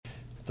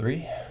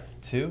Three,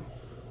 two,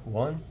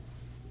 one.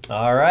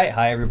 All right.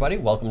 Hi, everybody.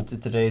 Welcome to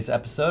today's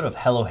episode of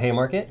Hello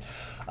Haymarket.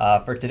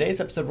 For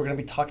today's episode, we're going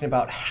to be talking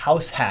about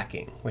house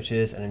hacking, which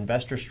is an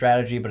investor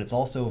strategy, but it's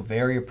also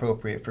very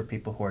appropriate for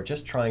people who are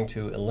just trying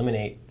to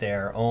eliminate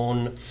their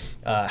own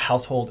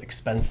household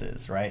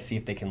expenses, right? See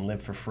if they can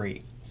live for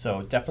free.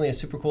 So definitely a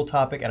super cool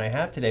topic. And I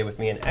have today with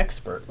me an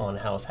expert on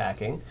house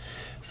hacking,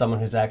 someone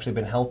who's actually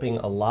been helping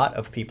a lot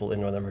of people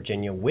in Northern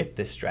Virginia with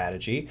this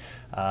strategy,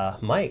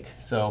 Mike.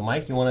 So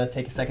Mike, you want to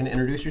take a second to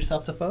introduce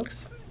yourself to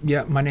folks?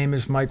 Yeah, my name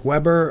is Mike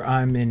Weber.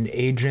 I'm an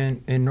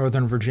agent in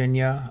Northern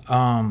Virginia.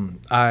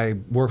 I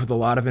work with a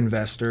lot of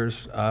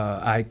investors.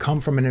 I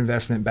come from an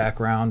investment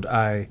background.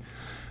 I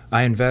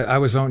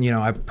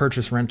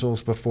purchased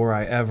rentals before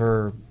I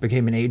ever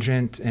became an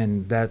agent,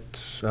 and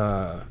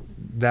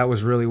that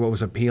was really what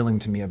was appealing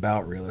to me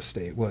about real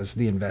estate, was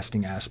the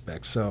investing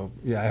aspect. So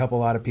yeah, I help a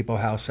lot of people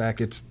house hack.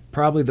 It's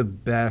probably the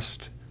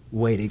best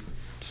way to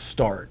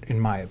start, in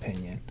my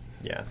opinion.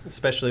 Yeah,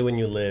 especially when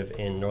you live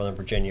in Northern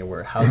Virginia,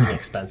 where housing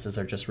expenses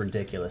are just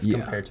ridiculous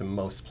compared to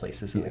most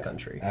places in the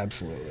country.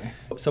 Absolutely.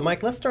 So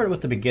Mike, let's start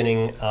with the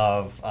beginning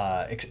of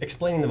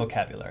explaining the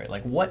vocabulary.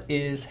 Like, what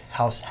is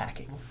house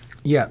hacking?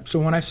 Yeah, so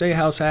when I say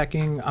house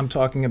hacking, I'm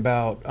talking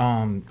about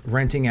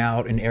renting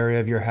out an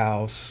area of your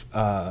house.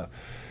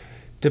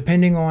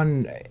 Depending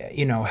on,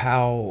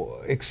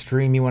 how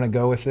extreme you want to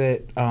go with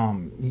it,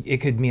 it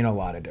could mean a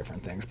lot of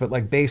different things. But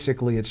like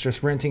basically, it's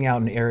just renting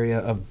out an area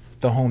of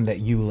the home that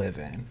you live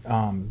in.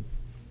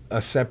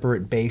 A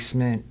separate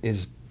basement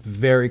is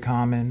very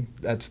common.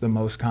 That's the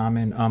most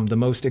common. The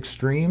most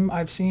extreme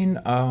I've seen,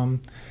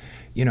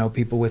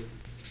 people with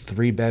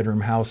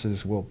 3-bedroom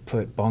houses will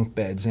put bunk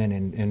beds in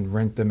and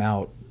rent them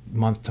out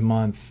month to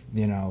month,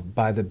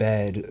 by the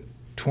bed,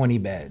 20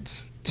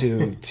 beds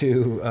to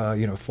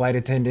flight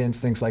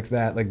attendants, things like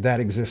that. Like that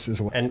exists as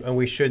well. And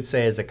we should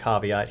say as a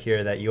caveat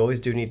here that you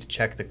always do need to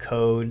check the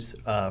codes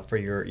for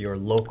your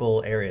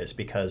local areas,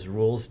 because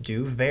rules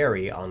do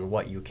vary on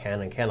what you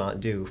can and cannot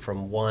do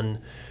from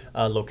one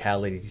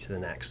locality to the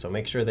next. So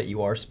make sure that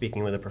you are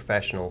speaking with a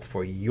professional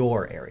for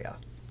your area,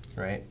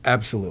 right?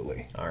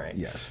 Absolutely. All right.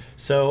 Yes.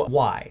 So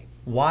why?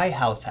 Why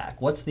house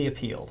hack? What's the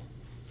appeal?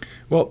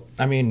 Well,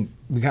 I mean,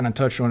 we kind of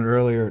touched on it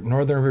earlier.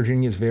 Northern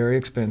Virginia is very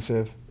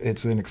expensive.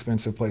 It's an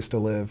expensive place to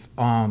live.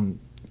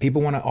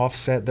 People want to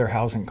offset their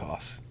housing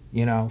costs,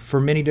 for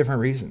many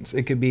different reasons.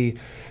 It could be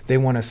they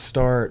want to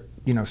start,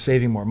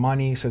 saving more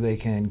money so they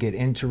can get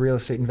into real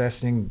estate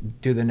investing,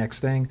 do the next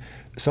thing.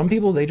 Some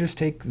people, they just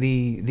take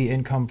the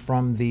income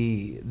from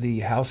the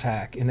house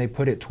hack and they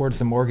put it towards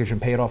the mortgage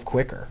and pay it off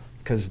quicker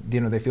because,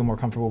 they feel more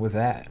comfortable with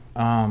that.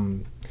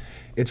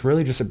 It's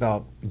really just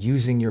about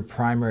using your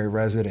primary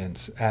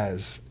residence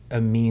as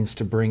a means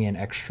to bring in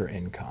extra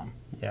income.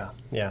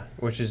 Yeah,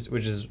 which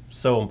is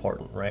so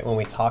important, right? When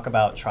we talk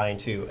about trying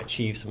to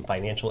achieve some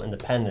financial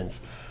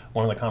independence,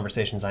 one of the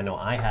conversations I know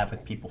I have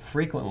with people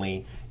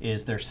frequently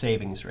is their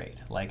savings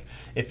rate. Like,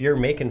 if you're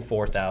making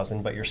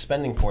 $4,000 but you're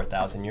spending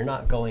 $4,000, you're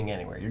not going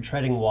anywhere. You're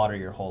treading water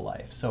your whole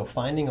life. So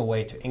finding a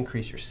way to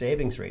increase your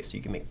savings rate so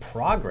you can make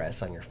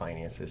progress on your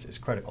finances is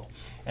critical.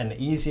 And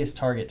the easiest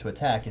target to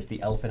attack is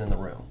the elephant in the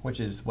room, which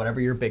is whatever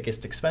your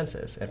biggest expense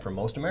is. And for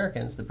most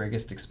Americans, the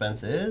biggest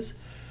expense is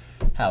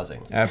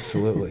housing.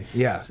 Absolutely,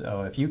 yeah.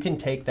 So if you can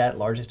take that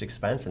largest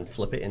expense and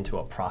flip it into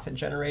a profit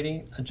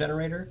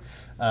generator,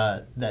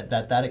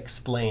 that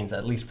explains,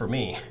 at least for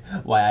me,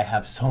 why I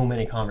have so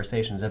many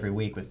conversations every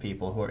week with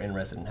people who are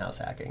interested in house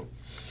hacking.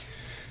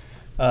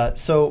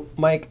 So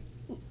Mike,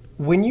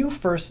 when you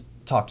first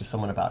talk to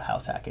someone about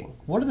house hacking,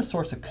 what are the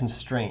sorts of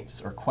constraints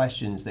or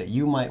questions that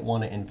you might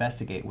want to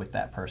investigate with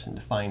that person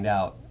to find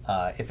out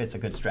if it's a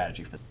good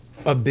strategy for them?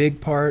 A big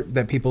part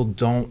that people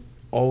don't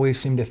always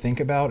seem to think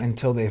about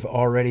until they've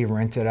already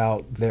rented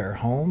out their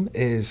home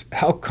is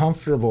how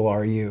comfortable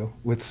are you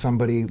with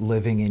somebody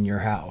living in your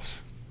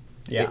house?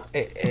 Yeah.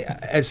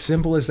 As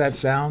simple as that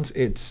sounds,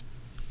 it's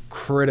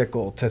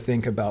critical to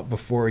think about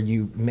before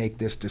you make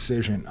this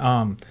decision.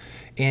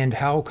 And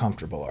how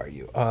comfortable are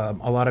you?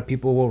 A lot of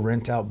people will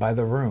rent out by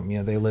the room.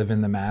 They live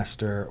in the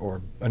master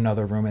or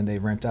another room and they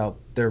rent out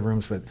their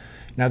rooms, but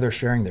now they're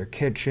sharing their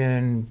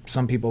kitchen.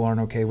 Some people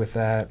aren't okay with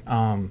that.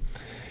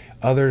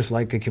 Others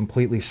like a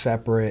completely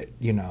separate,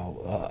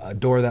 a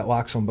door that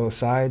locks on both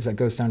sides that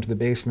goes down to the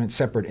basement,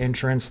 separate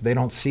entrance. They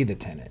don't see the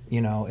tenant,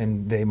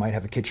 and they might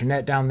have a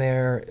kitchenette down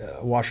there,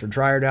 a washer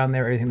dryer down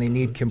there, everything they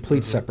need,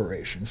 complete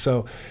separation.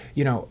 So,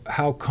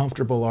 how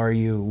comfortable are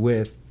you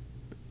with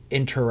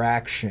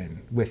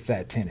interaction with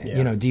that tenant?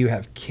 Yeah. Do you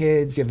have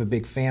kids? Do you have a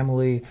big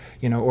family?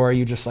 Or are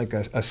you just like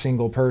a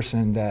single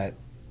person that,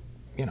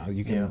 you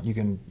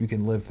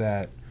can live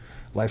that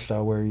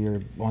lifestyle where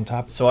you're on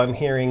top? So I'm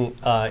hearing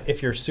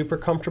if you're super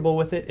comfortable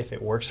with it, if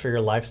it works for your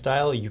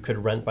lifestyle, you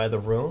could rent by the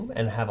room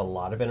and have a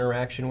lot of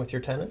interaction with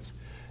your tenants.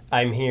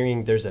 I'm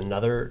hearing there's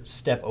another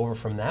step over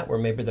from that where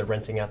maybe they're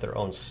renting out their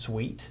own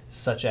suite,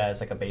 such as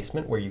like a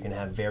basement where you can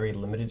have very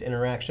limited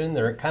interaction.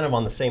 They're kind of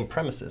on the same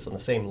premises, on the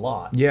same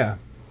lot. Yeah,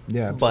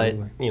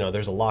 absolutely. But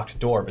there's a locked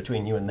door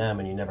between you and them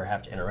and you never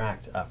have to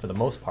interact for the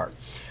most part.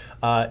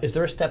 Is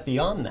there a step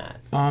beyond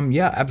that?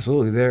 Yeah,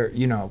 absolutely.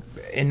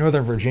 In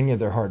Northern Virginia,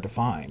 they're hard to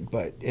find.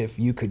 But if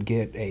you could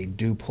get a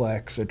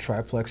duplex, a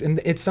triplex, and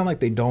it's not like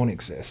they don't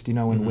exist.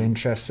 In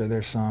Winchester,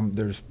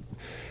 there's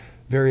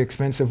very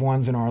expensive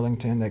ones in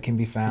Arlington that can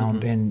be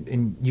found,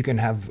 and you can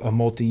have a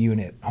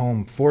multi-unit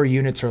home, 4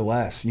 units or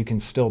less. You can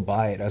still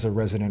buy it as a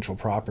residential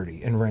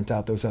property and rent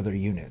out those other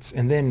units.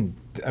 And then,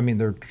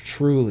 they're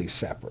truly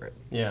separate.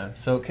 Yeah,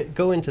 so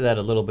go into that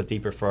a little bit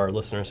deeper for our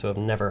listeners who have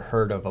never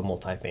heard of a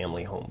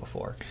multifamily home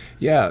before.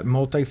 Yeah,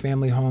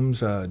 multifamily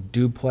homes,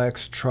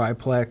 duplex,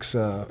 triplex,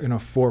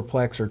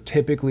 fourplex are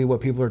typically what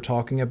people are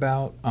talking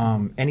about.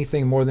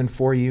 Anything more than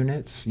 4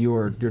 units,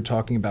 you're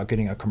talking about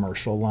getting a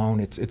commercial loan.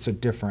 It's a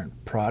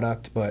different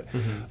product, but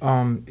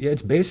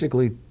it's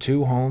basically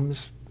 2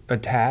 homes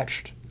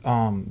attached.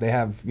 They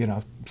have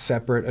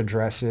separate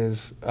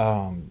addresses.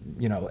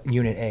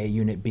 Unit A,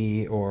 Unit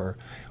B, or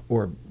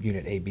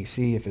Unit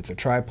ABC if it's a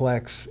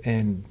triplex,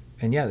 and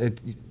yeah,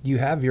 you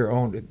have your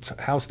own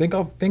house. Think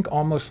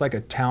almost like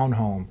a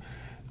townhome,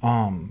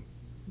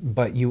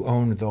 but you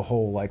own the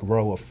whole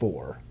row of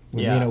 4.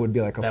 Yeah, would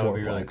be like a that fourplex.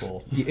 Would be really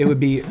cool. It would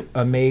be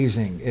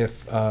amazing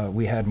if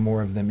we had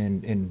more of them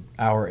in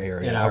our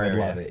area. I would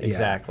love it.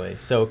 Exactly. Yeah.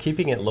 So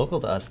keeping it local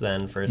to us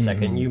then for a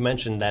second, you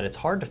mentioned that it's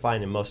hard to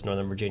find in most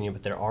Northern Virginia,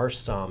 but there are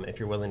some if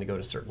you're willing to go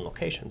to certain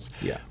locations.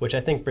 Yeah. Which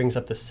I think brings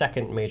up the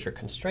second major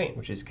constraint,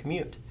 which is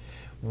commute.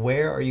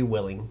 Where are you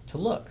willing to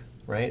look?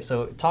 Right.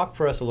 So talk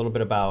for us a little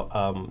bit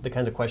about the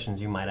kinds of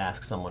questions you might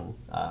ask someone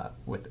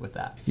with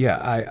that. Yeah,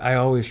 I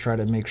always try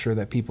to make sure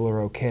that people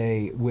are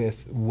okay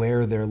with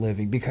where they're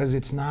living, because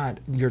it's not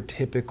your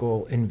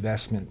typical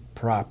investment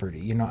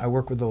property. I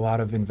work with a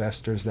lot of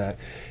investors that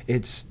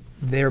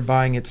they're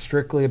buying it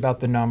strictly about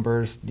the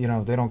numbers. They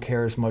don't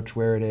care as much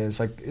where it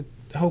is.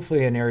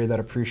 Hopefully an area that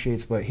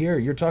appreciates, but here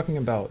you're talking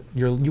about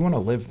you want to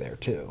live there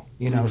too.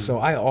 So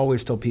I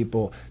always tell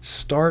people,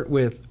 start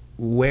with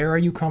where are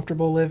you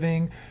comfortable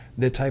living,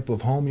 the type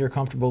of home you're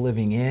comfortable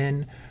living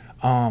in.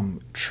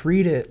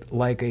 Treat it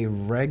like a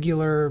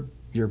regular,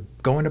 you're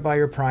going to buy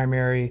your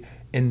primary,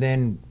 and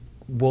then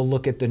we'll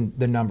look at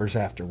the numbers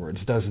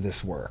afterwards. Does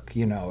this work?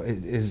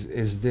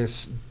 Is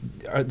this,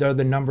 are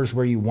the numbers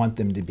where you want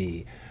them to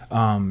be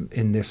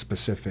in this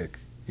specific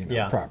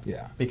property?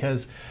 Yeah.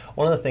 Because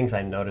one of the things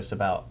I notice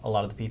about a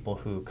lot of the people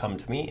who come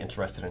to me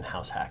interested in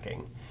house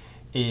hacking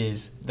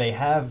is they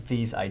have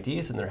these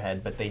ideas in their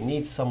head, but they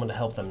need someone to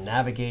help them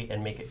navigate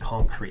and make it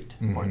concrete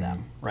for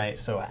them, right?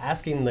 So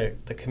asking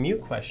the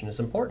commute question is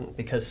important,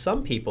 because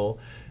some people,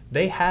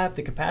 they have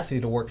the capacity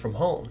to work from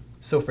home.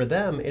 So for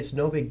them, it's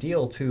no big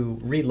deal to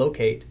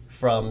relocate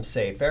from,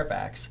 say,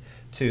 Fairfax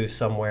to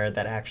somewhere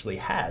that actually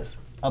has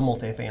a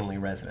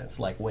multifamily residence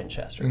like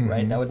Winchester,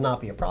 right? That would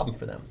not be a problem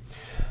for them.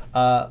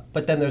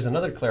 But then there's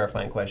another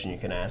clarifying question you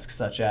can ask,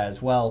 such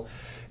as, well,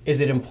 is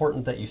it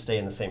important that you stay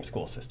in the same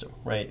school system,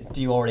 right?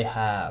 Do you already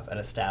have an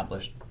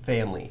established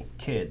family,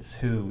 kids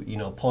who,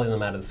 pulling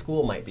them out of the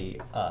school might be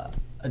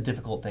a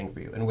difficult thing for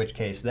you, in which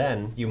case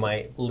then you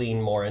might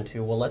lean more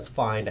into, well, let's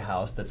find a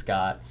house that's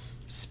got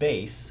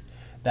space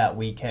that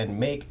we can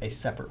make a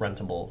separate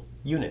rentable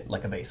unit,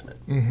 like a basement,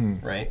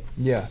 right?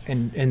 Yeah,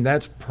 and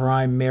that's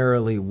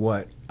primarily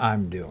what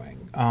I'm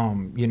doing,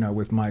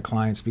 with my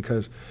clients,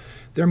 because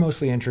they're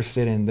mostly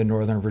interested in the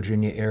Northern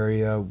Virginia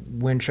area.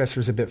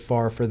 Winchester's a bit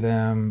far for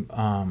them.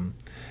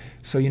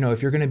 So,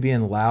 if you're going to be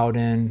in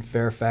Loudoun,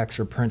 Fairfax,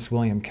 or Prince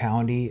William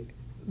County,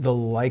 the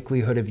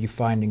likelihood of you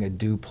finding a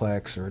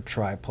duplex or a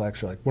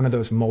triplex or one of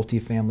those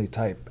multifamily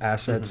type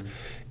assets,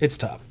 it's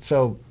tough.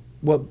 So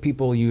what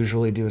people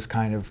usually do is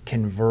kind of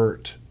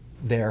convert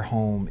their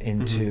home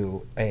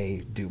into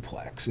a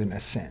duplex in a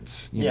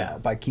sense, you know,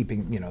 by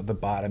keeping, the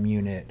bottom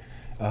unit,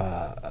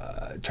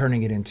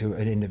 turning it into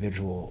an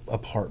individual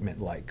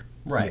apartment-like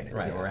unit.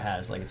 Right, or it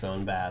has its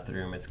own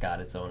bathroom, it's got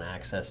its own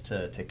access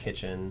to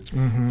kitchen,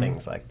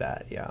 things like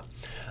that,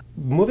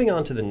 Moving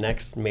on to the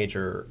next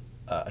major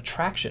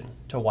attraction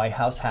to why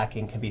house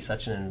hacking can be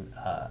such an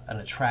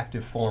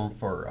attractive form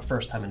for a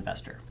first-time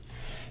investor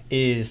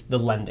is the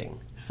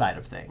lending side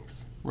of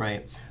things,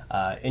 right?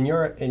 In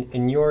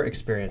your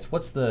experience,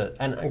 what's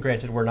and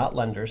granted, we're not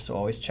lenders, so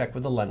always check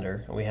with the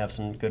lender, and we have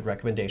some good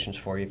recommendations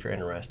for you if you're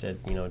interested.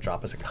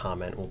 Drop us a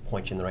comment, we'll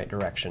point you in the right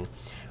direction.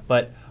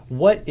 But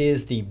what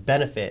is the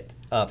benefit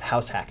of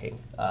house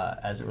hacking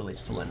as it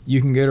relates to lending?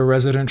 You can get a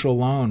residential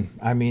loan.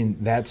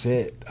 That's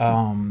it.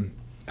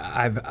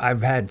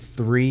 I've had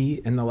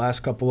 3 in the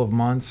last couple of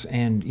months,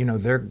 and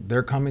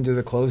they're coming to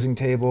the closing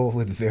table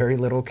with very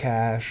little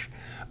cash.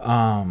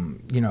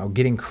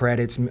 Getting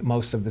credits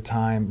most of the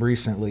time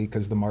recently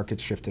because the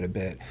market's shifted a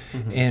bit.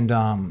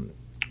 And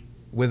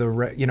with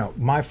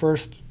my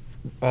first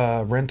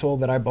rental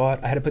that I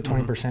bought, I had to put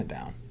 20%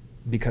 down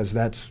because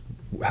that's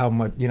how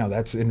much,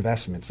 that's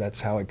investments.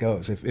 That's how it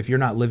goes. If you're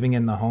not living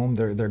in the home,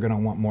 they're going to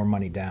want more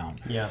money down,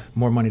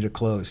 more money to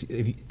close.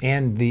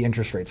 And the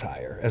interest rate's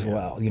higher as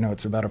well.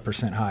 It's about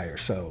 1% higher.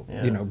 So,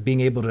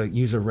 being able to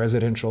use a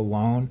residential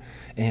loan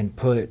and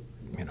put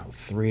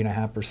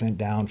 3.5%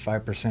 down,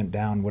 5%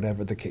 down,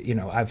 whatever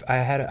I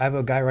have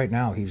a guy right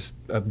now. He's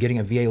getting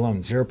a VA loan,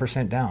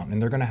 0% down,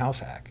 and they're going to house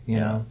hack.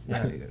 Yeah.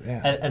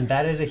 Yeah. And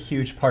that is a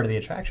huge part of the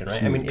attraction,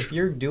 right? Huge. I mean, if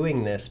you're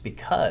doing this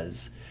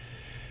because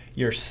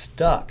you're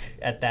stuck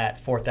at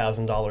that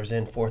 $4,000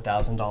 in,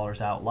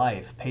 $4,000 out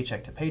life,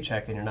 paycheck to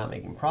paycheck, and you're not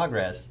making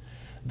progress,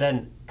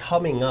 then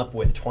coming up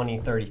with 20,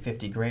 30,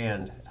 50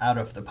 grand out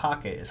of the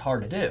pocket is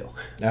hard to do.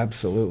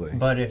 Absolutely.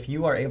 But if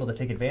you are able to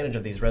take advantage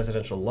of these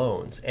residential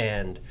loans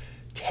and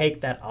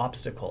take that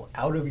obstacle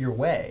out of your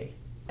way,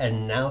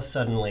 and now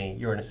suddenly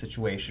you're in a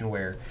situation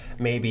where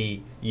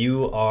maybe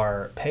you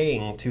are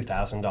paying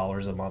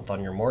 $2,000 a month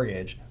on your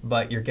mortgage,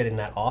 but you're getting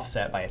that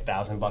offset by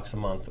 $1,000 a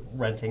month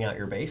renting out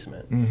your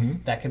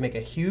basement. That can make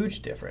a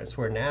huge difference,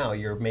 where now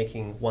you're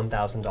making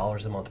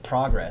 $1,000 a month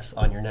progress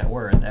on your net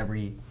worth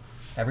every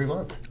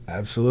month.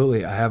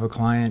 Absolutely. I have a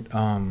client,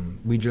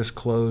 we just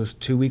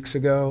closed 2 weeks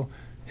ago.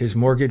 His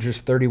mortgage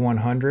is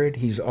 $3,100.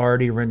 He's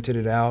already rented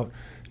it out,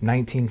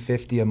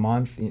 $1,950 a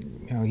month.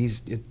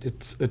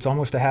 It's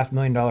almost a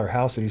 $500,000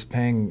 house that he's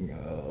paying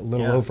a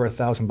little over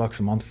 $1,000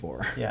 a month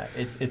for. Yeah,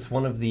 it's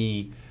one of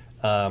the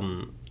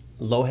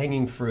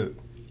low-hanging fruit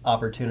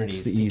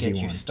opportunities to get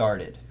you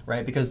started,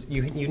 right? Because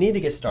you need to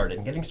get started,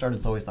 and getting started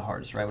is always the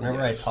hardest, right?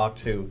 Whenever I talk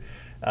to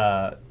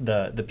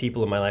the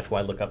people in my life who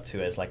I look up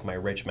to as like my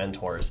rich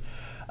mentors,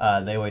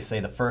 they always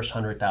say the first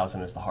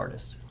 100,000 is the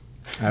hardest.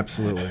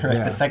 Absolutely. Right?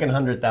 Yeah. The second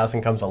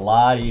 100,000 comes a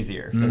lot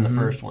easier than the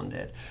first one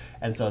did,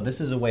 and so this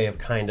is a way of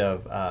kind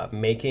of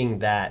making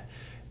that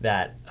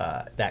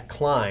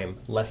climb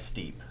less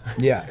steep.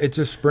 Yeah, it's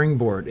a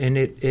springboard, and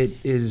it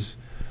is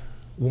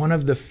one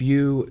of the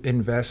few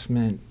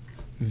investment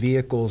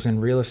vehicles in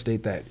real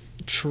estate that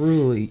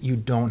truly you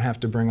don't have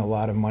to bring a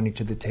lot of money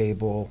to the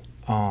table.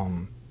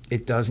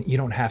 You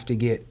don't have to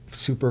get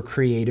super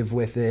creative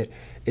with it.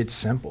 It's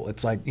simple.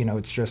 It's like,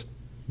 it's just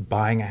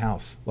buying a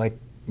house, like,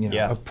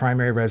 a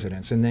primary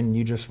residence, and then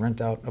you just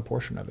rent out a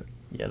portion of it.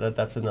 Yeah,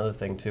 that's another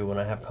thing too. When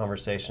I have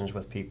conversations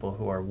with people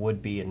who are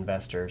would-be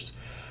investors,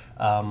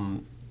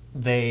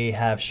 they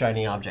have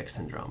shiny object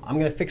syndrome. I'm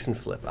going to fix and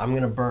flip. I'm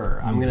going to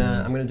burr. I'm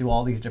going to do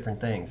all these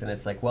different things. And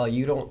it's like, well,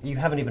 you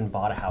haven't even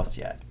bought a house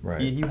yet.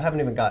 Right. You haven't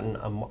even gotten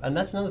and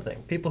that's another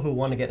thing. People who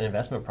want to get an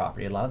investment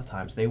property, a lot of the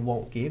times they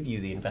won't give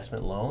you the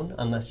investment loan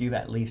unless you've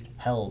at least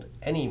held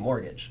any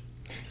mortgage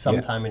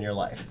sometime in your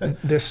life.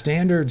 The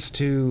standards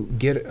to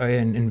get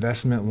an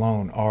investment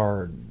loan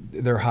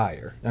they're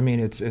higher. I mean,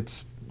 it's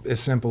as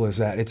simple as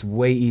that. It's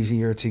way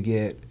easier to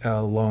get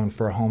a loan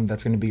for a home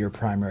that's going to be your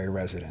primary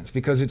residence,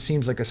 because it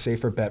seems like a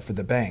safer bet for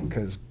the bank,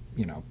 because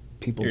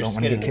people don't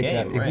want to get kicked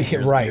out.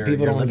 Right.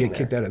 People don't want to get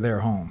kicked out of their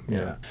home.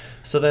 Yeah.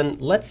 So then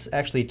let's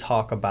actually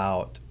talk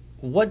about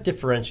what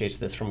differentiates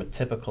this from a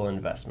typical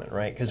investment,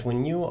 right? Because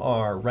when you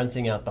are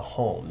renting out the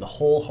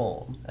whole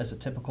home as a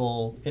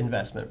typical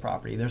investment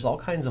property, there's all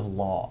kinds of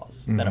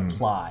laws that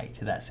apply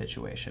to that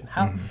situation.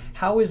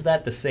 How is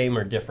that the same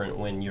or different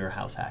when you're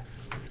house hacking?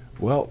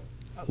 Well,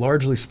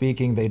 largely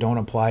speaking, they don't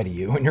apply to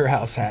you when you're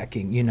house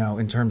hacking,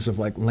 in terms of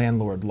like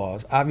landlord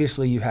laws.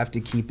 Obviously, you have to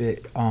keep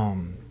it,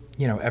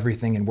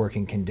 everything in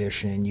working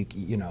condition.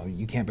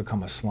 You can't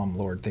become a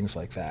slumlord, things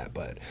like that.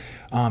 But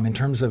in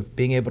terms of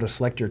being able to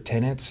select your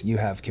tenants, you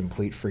have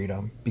complete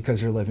freedom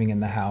because you're living in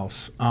the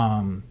house.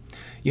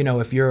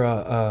 If you're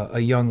a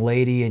young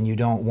lady and you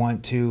don't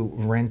want to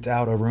rent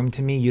out a room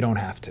to me, you don't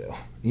have to.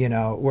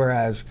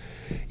 Whereas,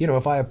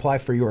 if I apply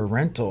for your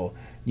rental,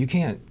 you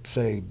can't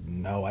say,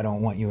 no, I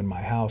don't want you in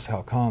my house.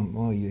 How come?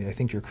 Well, I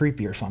think you're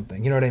creepy or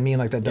something. You know what I mean?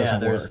 Like, that doesn't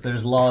work.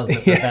 There's laws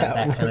that prevent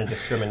that kind of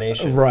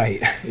discrimination.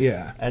 Right,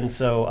 yeah. And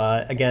so,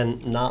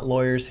 again, not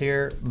lawyers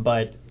here,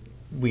 but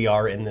we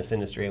are in this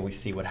industry and we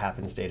see what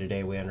happens day to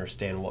day. We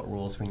understand what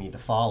rules we need to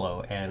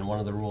follow. And one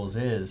of the rules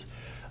is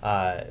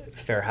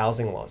fair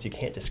housing laws. You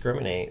can't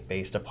discriminate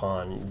based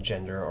upon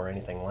gender or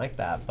anything like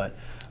that.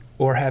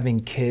 Or having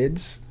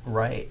kids,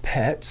 right?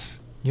 Pets.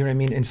 You know what I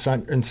mean? In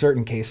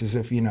certain cases,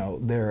 if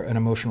they're an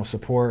emotional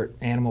support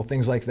animal,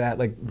 things like that.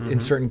 Like in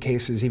certain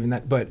cases, even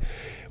that. But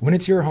when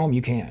it's your home,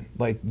 you can.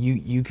 Like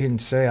you can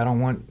say, I don't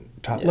want.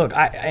 Look,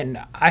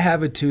 I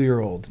have a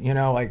 2-year-old.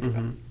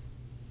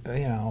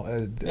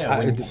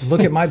 Look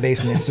at my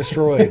basement; it's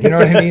destroyed. You know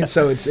what I mean?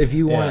 So it's if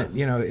you want,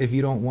 if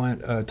you don't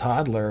want a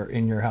toddler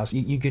in your house,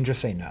 you can just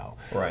say no.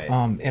 Right.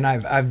 And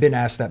I've been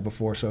asked that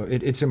before, so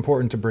it's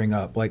important to bring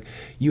up. Like,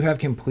 you have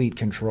complete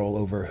control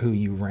over who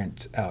you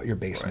rent out your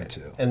basement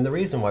to. And the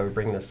reason why we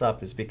bring this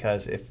up is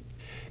because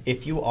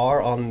if you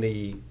are on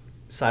the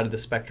side of the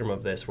spectrum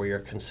of this, where you're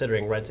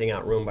considering renting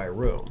out room by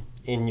room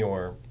in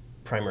your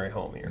primary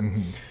home here.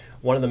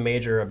 One of the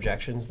major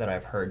objections that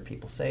I've heard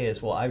people say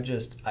is, well,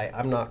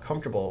 I'm not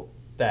comfortable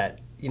that,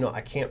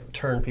 I can't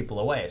turn people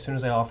away. As soon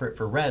as I offer it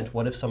for rent,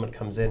 what if someone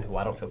comes in who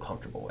I don't feel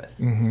comfortable with,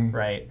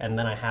 right? And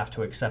then I have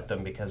to accept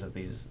them because of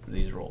these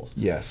rules.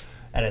 Yes.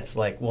 And it's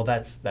like, well,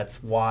 that's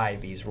why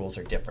these rules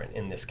are different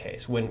in this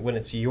case. When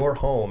it's your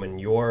home and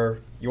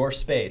your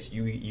space,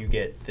 you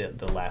get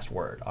the last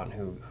word on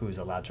who's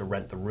allowed to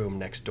rent the room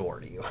next door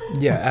to you.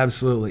 Yeah,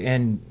 absolutely.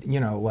 And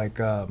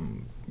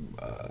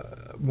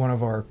one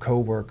of our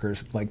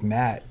coworkers, like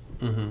Matt,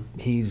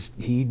 he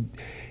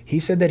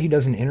said that he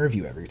does an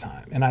interview every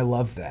time, and I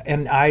love that.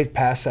 And I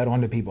pass that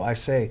on to people. I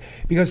say,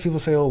 because people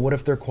say, oh, what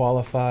if they're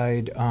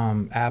qualified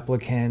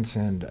applicants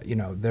and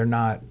they're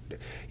not,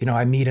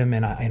 I meet them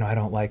and I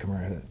don't like them,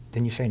 or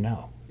then you say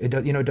no. It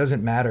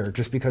doesn't matter.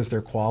 Just because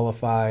they're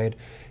qualified,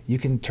 you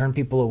can turn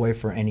people away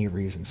for any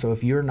reason. So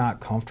if you're not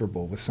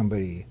comfortable with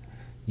somebody,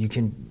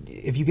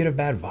 if you get a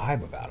bad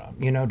vibe about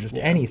them, just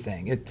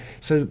anything.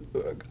 So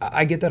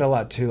I get that a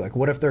lot too. Like,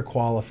 what if they're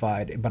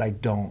qualified, but I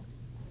don't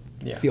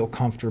feel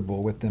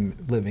comfortable with them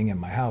living in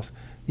my house?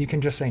 You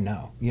can just say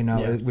no,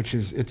 which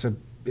is,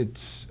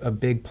 it's a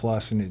big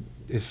plus, and it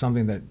is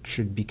something that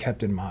should be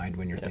kept in mind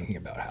when you're thinking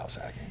about house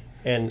hacking.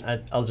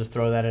 And I'll just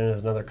throw that in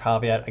as another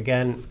caveat.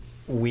 Again,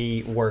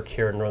 we work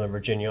here in Northern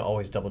Virginia.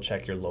 Always double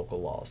check your local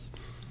laws.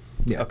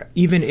 Yeah. Okay.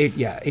 Even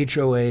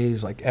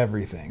HOAs, like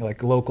everything,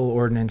 like local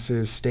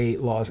ordinances, state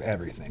laws,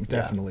 everything.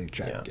 Definitely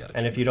check. Yeah.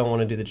 And if you don't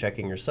want to do the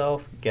checking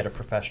yourself, get a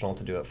professional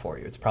to do it for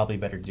you. It's probably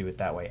better to do it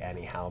that way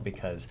anyhow,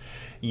 because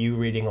you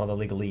reading all the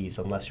legalese,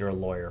 unless you're a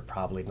lawyer,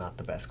 probably not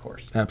the best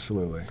course.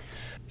 Absolutely.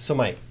 So,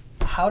 Mike,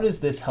 how does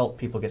this help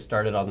people get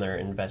started on their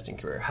investing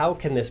career? How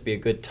can this be a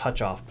good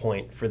touch-off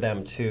point for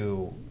them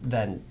to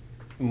then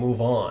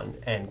move on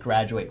and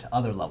graduate to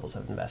other levels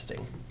of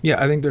investing?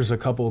 Yeah, I think there's a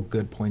couple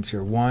good points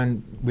here.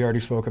 One, we already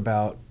spoke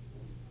about,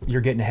 you're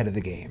getting ahead of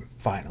the game,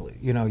 finally.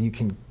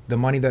 The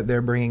money that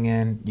they're bringing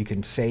in, you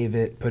can save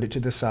it, put it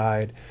to the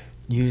side,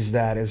 use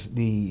that as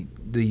the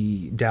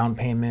down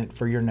payment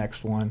for your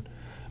next one.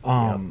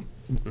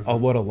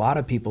 What a lot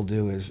of people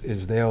do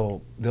is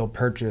they'll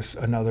purchase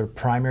another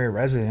primary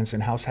residence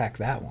and house hack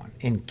that one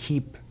and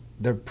keep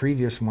their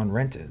previous one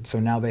rented. So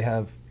now they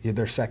have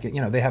their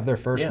second, they have their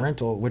first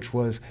rental, which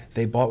was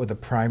they bought with a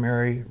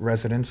primary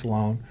residence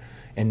loan,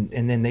 and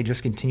then they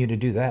just continue to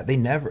do that.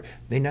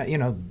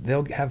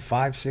 They'll have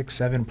 5, 6,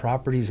 7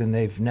 properties, and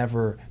they've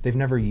never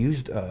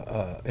used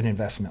an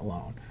investment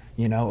loan,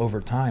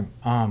 over time.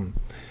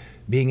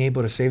 Being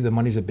able to save the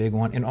money is a big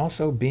one, and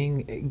also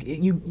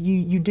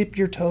you dip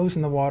your toes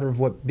in the water of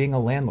what being a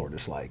landlord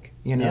is like.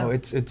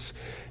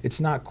 It's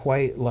not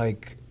quite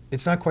like.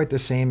 It's not quite the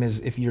same as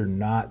if you're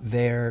not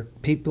there.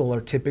 People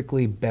are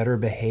typically better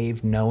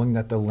behaved knowing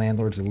that the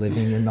landlord's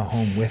living in the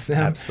home with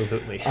them.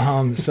 Absolutely.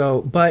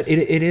 But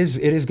it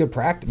is good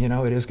practice.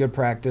 It is good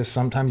practice.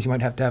 Sometimes you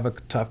might have to have a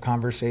tough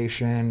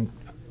conversation.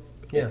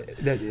 Yeah.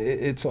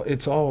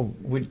 It's all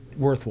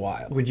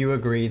worthwhile. Would you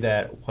agree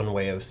that one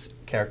way of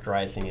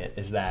characterizing it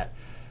is that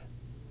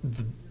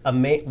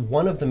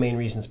one of the main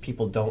reasons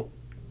people don't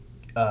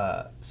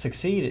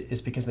succeed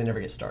is because they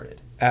never get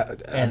started?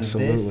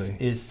 Absolutely. And this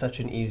is such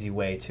an easy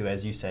way to,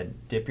 as you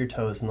said, dip your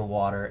toes in the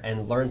water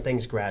and learn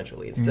things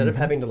gradually instead of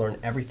having to learn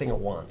everything at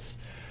once.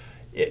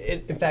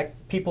 In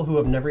fact, people who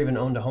have never even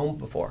owned a home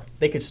before,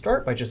 they could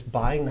start by just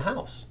buying the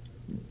house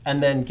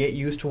and then get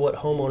used to what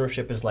home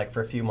ownership is like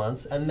for a few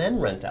months and then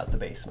rent out the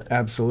basement.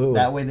 Absolutely.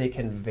 That way they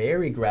can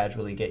very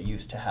gradually get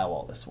used to how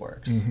all this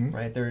works,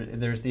 right?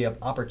 There's the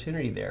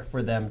opportunity there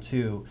for them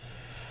to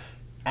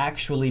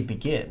actually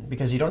begin,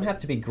 because you don't have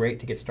to be great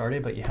to get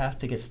started, but you have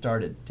to get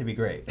started to be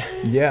great.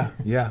 Yeah,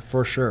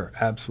 for sure.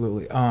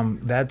 Absolutely.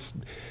 That's,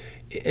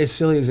 as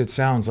silly as it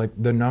sounds, like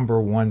the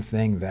number one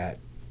thing that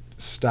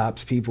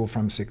stops people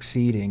from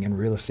succeeding in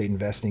real estate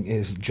investing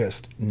is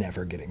just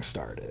never getting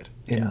started.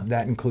 And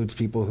that includes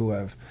people who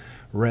have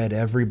read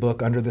every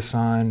book under the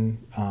sun.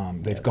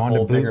 They've gone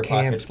to boot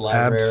camps.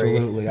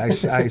 Absolutely. I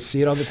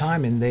see it all the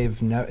time, and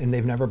they've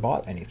never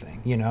bought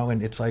anything,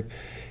 and it's like,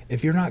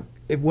 if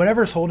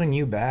whatever's holding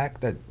you back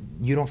that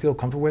you don't feel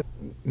comfortable with,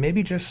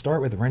 maybe just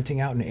start with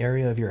renting out an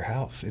area of your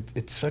house.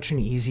 It's such an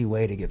easy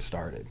way to get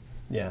started.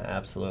 Yeah,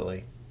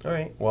 absolutely. All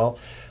right. Well,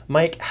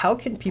 Mike, how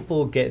can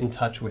people get in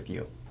touch with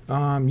you?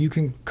 You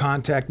can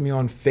contact me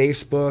on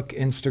Facebook,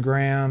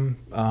 Instagram,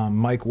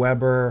 Mike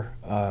Weber.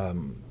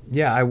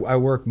 I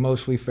work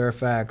mostly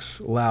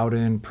Fairfax,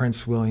 Loudoun,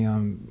 Prince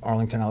William,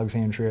 Arlington,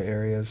 Alexandria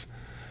areas.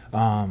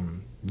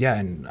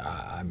 And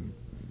I'm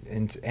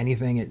into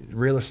anything,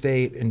 real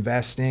estate,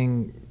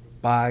 investing,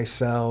 buy,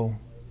 sell.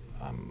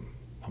 I'm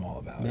all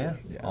about it.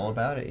 Yeah, all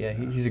about it. Yeah,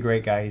 he's a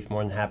great guy. He's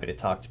more than happy to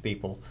talk to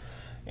people.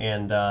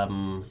 And I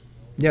mean,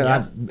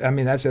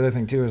 that's the other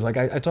thing too, is like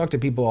I talk to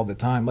people all the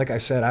time. Like I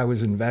said, I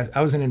was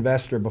an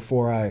investor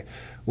before I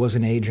was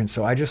an agent,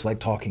 so I just like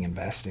talking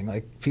investing.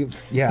 Like,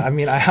 I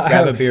mean, I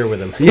have a beer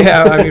with him.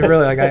 Yeah, I mean,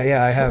 really, like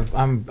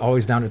I'm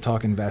always down to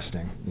talk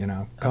investing.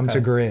 Come to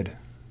Grid.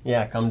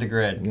 Yeah, come to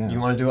Grid. Yeah. You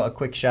want to do a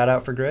quick shout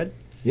out for Grid?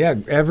 Yeah,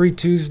 every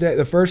Tuesday,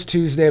 the first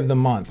Tuesday of the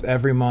month,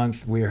 every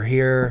month, we're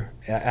here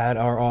at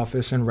our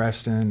office in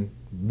Reston,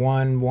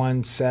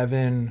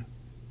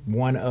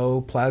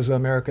 11710 Plaza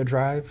America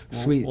Drive,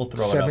 Suite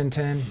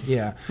 710.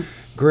 Yeah,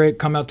 Grid.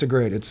 Come out to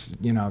Grid. It's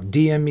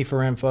DM me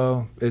for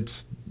info.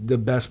 It's the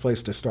best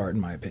place to start,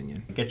 in my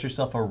opinion. Get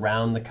yourself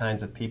around the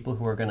kinds of people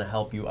who are going to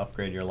help you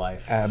upgrade your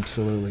life.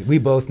 Absolutely, we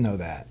both know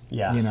that.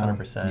 Yeah,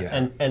 100%.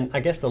 Yeah. And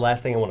I guess the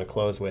last thing I want to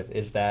close with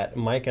is that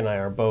Mike and I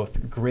are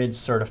both Grid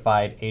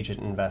certified agent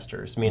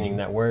investors, meaning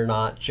that we're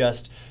not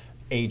just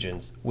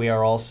agents, we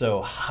are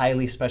also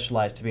highly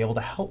specialized to be able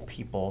to help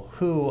people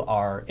who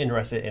are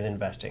interested in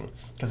investing.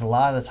 Because a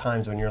lot of the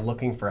times when you're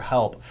looking for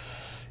help,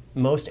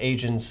 most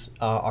agents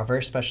are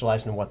very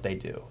specialized in what they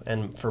do.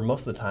 And for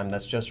most of the time,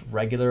 that's just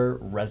regular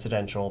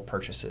residential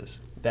purchases.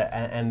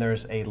 And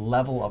there's a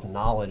level of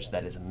knowledge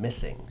that is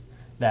missing,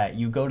 that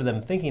you go to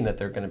them thinking that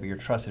they're going to be your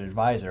trusted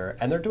advisor,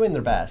 and they're doing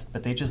their best,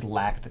 but they just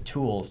lack the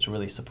tools to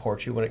really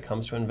support you when it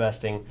comes to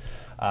investing.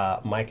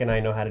 Mike and I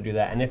know how to do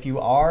that. And if you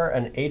are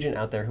an agent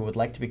out there who would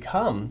like to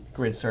become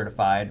grid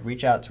certified,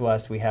 reach out to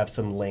us. We have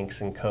some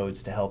links and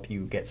codes to help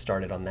you get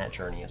started on that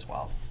journey as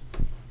well.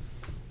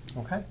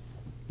 Okay.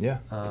 Yeah.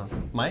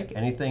 Mike,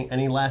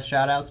 any last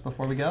shout outs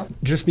before we go?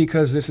 Just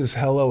because this is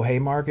Hello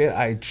Haymarket,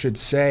 I should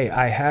say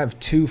I have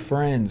 2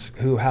 friends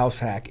who house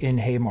hack in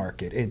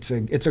Haymarket. It's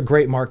a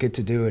great market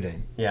to do it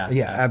in. Yeah.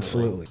 Yeah,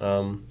 absolutely.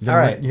 All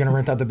right. You're gonna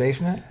rent out the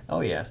basement?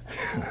 Oh yeah.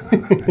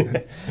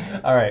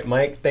 All right,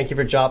 Mike. Thank you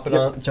for jumping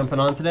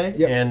on today,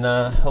 Yep.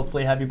 and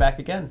hopefully have you back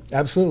again.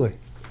 Absolutely.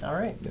 All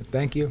right.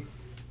 Thank you.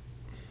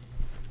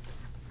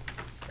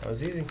 That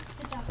was easy.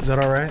 Is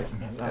that all right?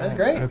 That's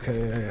great. Okay.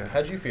 Yeah.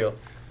 How'd you feel?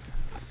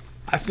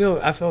 I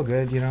feel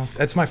good. That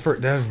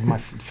was my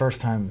first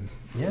time.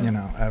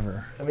 Yeah.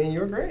 Ever. I mean, you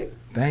were great.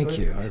 Thank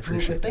you. I The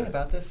appreciate thing that.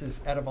 about this is,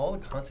 out of all the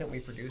content we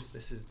produce,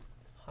 this is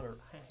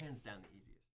hands down the easiest.